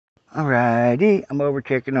Alrighty, I'm over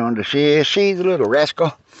checking on the Sissy, the little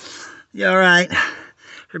rascal. You alright?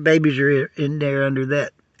 Her babies are in there under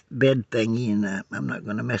that bed thingy, and I'm not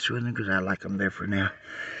going to mess with them because I like them there for now.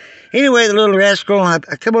 Anyway, the little rascal, I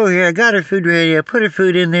come over here, I got her food ready, I put her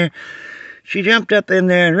food in there. She jumped up in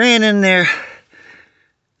there and ran in there,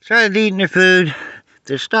 started eating her food.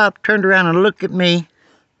 They stopped, turned around and looked at me.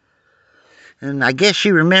 And I guess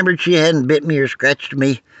she remembered she hadn't bit me or scratched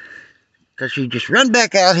me, because she just run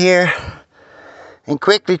back out here and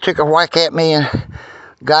quickly took a whack at me and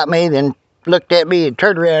got me, then looked at me and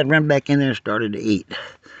turned around and ran back in there and started to eat.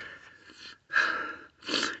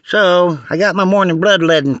 So, I got my morning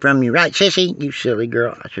bloodletting from you, right, Sissy? You silly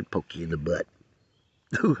girl. I should poke you in the butt.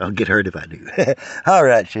 Ooh, I'll get hurt if I do. All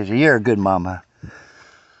right, Sissy, you're a good mama.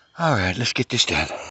 All right, let's get this done.